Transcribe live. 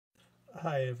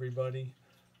Hi everybody.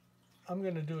 I'm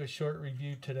going to do a short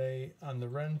review today on the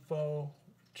RENPHO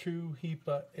True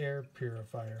HEPA Air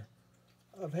Purifier.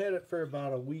 I've had it for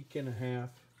about a week and a half,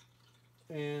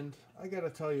 and I gotta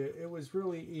tell you, it was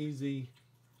really easy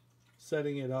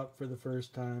setting it up for the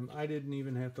first time. I didn't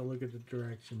even have to look at the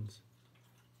directions.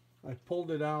 I pulled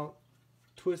it out,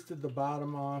 twisted the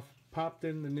bottom off, popped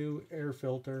in the new air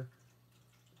filter,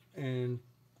 and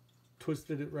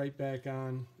twisted it right back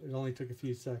on. It only took a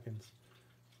few seconds.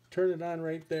 Turn it on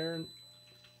right there, and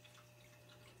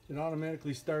it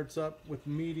automatically starts up with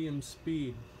medium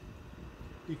speed.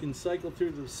 You can cycle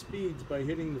through the speeds by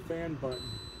hitting the fan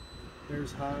button.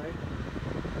 There's high,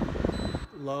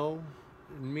 low,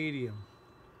 and medium.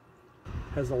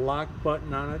 Has a lock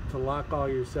button on it to lock all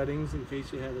your settings in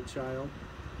case you have a child.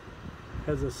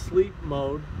 Has a sleep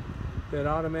mode that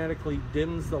automatically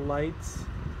dims the lights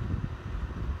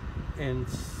and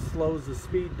slows the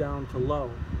speed down to low.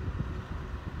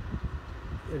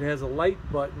 It has a light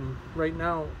button. Right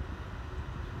now,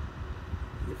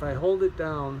 if I hold it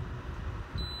down,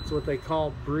 it's what they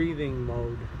call breathing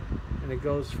mode, and it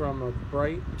goes from a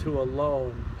bright to a low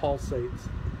and pulsates.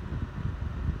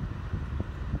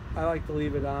 I like to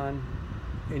leave it on,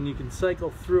 and you can cycle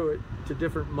through it to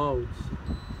different modes.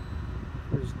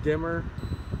 There's dimmer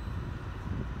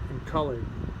and colored.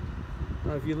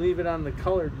 Now if you leave it on the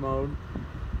colored mode,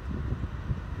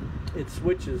 it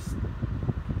switches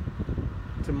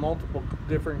to multiple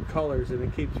different colors and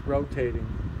it keeps rotating.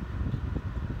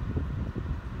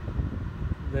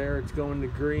 There it's going to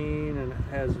green, and it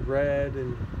has red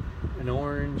and an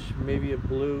orange, maybe a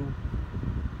blue.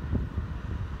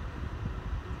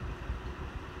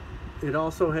 It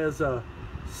also has a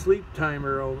sleep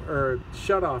timer or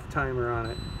shut off timer on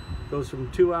it. Goes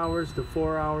from 2 hours to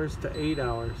 4 hours to 8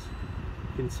 hours.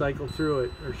 You can cycle through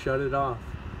it or shut it off.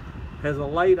 Has a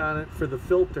light on it for the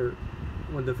filter.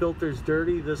 When the filter's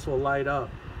dirty, this will light up.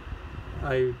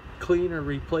 I clean or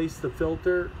replace the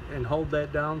filter and hold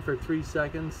that down for 3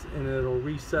 seconds and it'll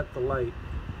reset the light.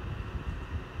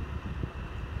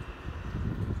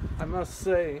 I must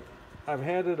say, I've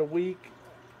had it a week.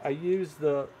 I use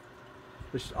the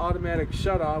automatic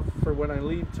shut off for when I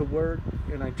leave to work,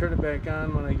 and I turn it back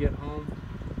on when I get home.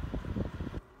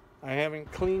 I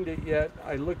haven't cleaned it yet.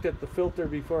 I looked at the filter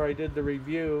before I did the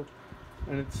review,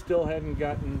 and it still hadn't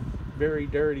gotten very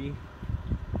dirty.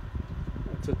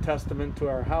 It's a testament to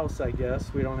our house, I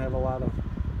guess. We don't have a lot of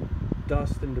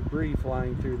dust and debris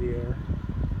flying through the air.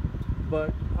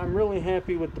 But I'm really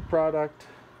happy with the product,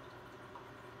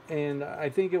 and I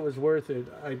think it was worth it.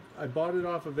 I bought it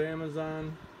off of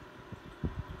Amazon,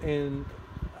 and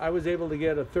I was able to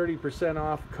get a 30%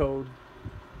 off code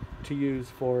to use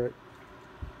for it.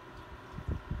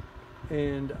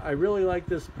 And I really like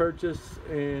this purchase,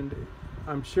 and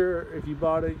I'm sure if you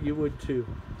bought it, you would too.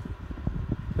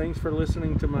 Thanks for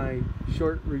listening to my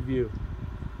short review.